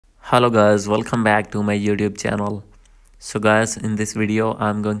Hello guys, welcome back to my YouTube channel. So guys, in this video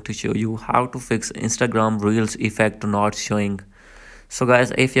I'm going to show you how to fix Instagram Reels effect not showing. So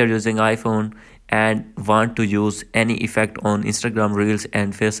guys, if you're using iPhone and want to use any effect on Instagram Reels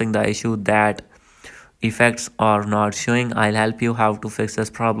and facing the issue that effects are not showing, I'll help you how to fix this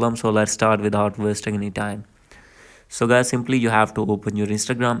problem. So let's start without wasting any time. So guys, simply you have to open your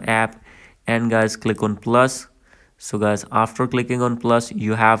Instagram app and guys click on plus. So guys, after clicking on plus,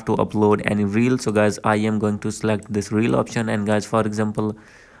 you have to upload any reel. So guys, I am going to select this reel option, and guys, for example,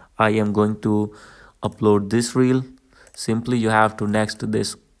 I am going to upload this reel. Simply you have to next to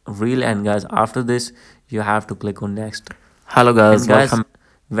this reel, and guys, after this you have to click on next. Hello guys, welcome.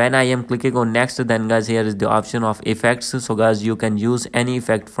 When I am clicking on next, then guys, here is the option of effects. So guys, you can use any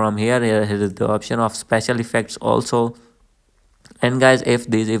effect from here is the option of special effects also. And guys, if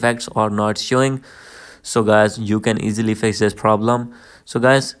these effects are not showing, so guys, you can easily fix this problem. So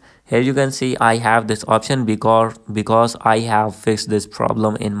guys, here you can see I have this option because I have fixed this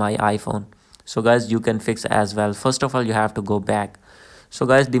problem in my iPhone. So guys, you can fix as well. First of all, you have to go back. So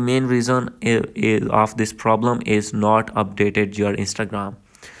guys, the main reason of this problem is not updated your Instagram.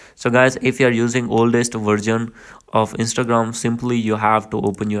 So guys, if you are using oldest version of Instagram, simply you have to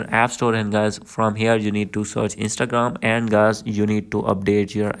open your app store, and guys, from here you need to search Instagram, and guys, you need to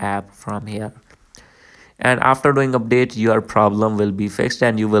update your app from here. And after doing update, your problem will be fixed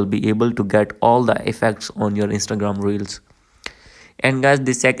and you will be able to get all the effects on your Instagram Reels. And guys,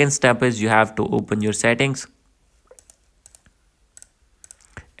 the second step is you have to open your settings.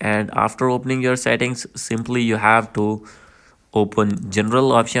 And after opening your settings, simply you have to open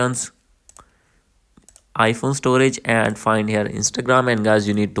general options, iPhone storage, and find here Instagram. And guys,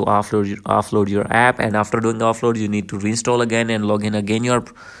 you need to offload your app, and after doing offload, you need to reinstall again and log in again your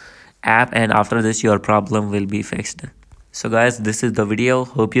app, and after this your problem will be fixed. So guys, this is the video.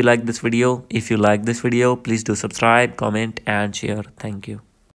 Hope you like this video. If you like this video, please do subscribe, comment and share. Thank you.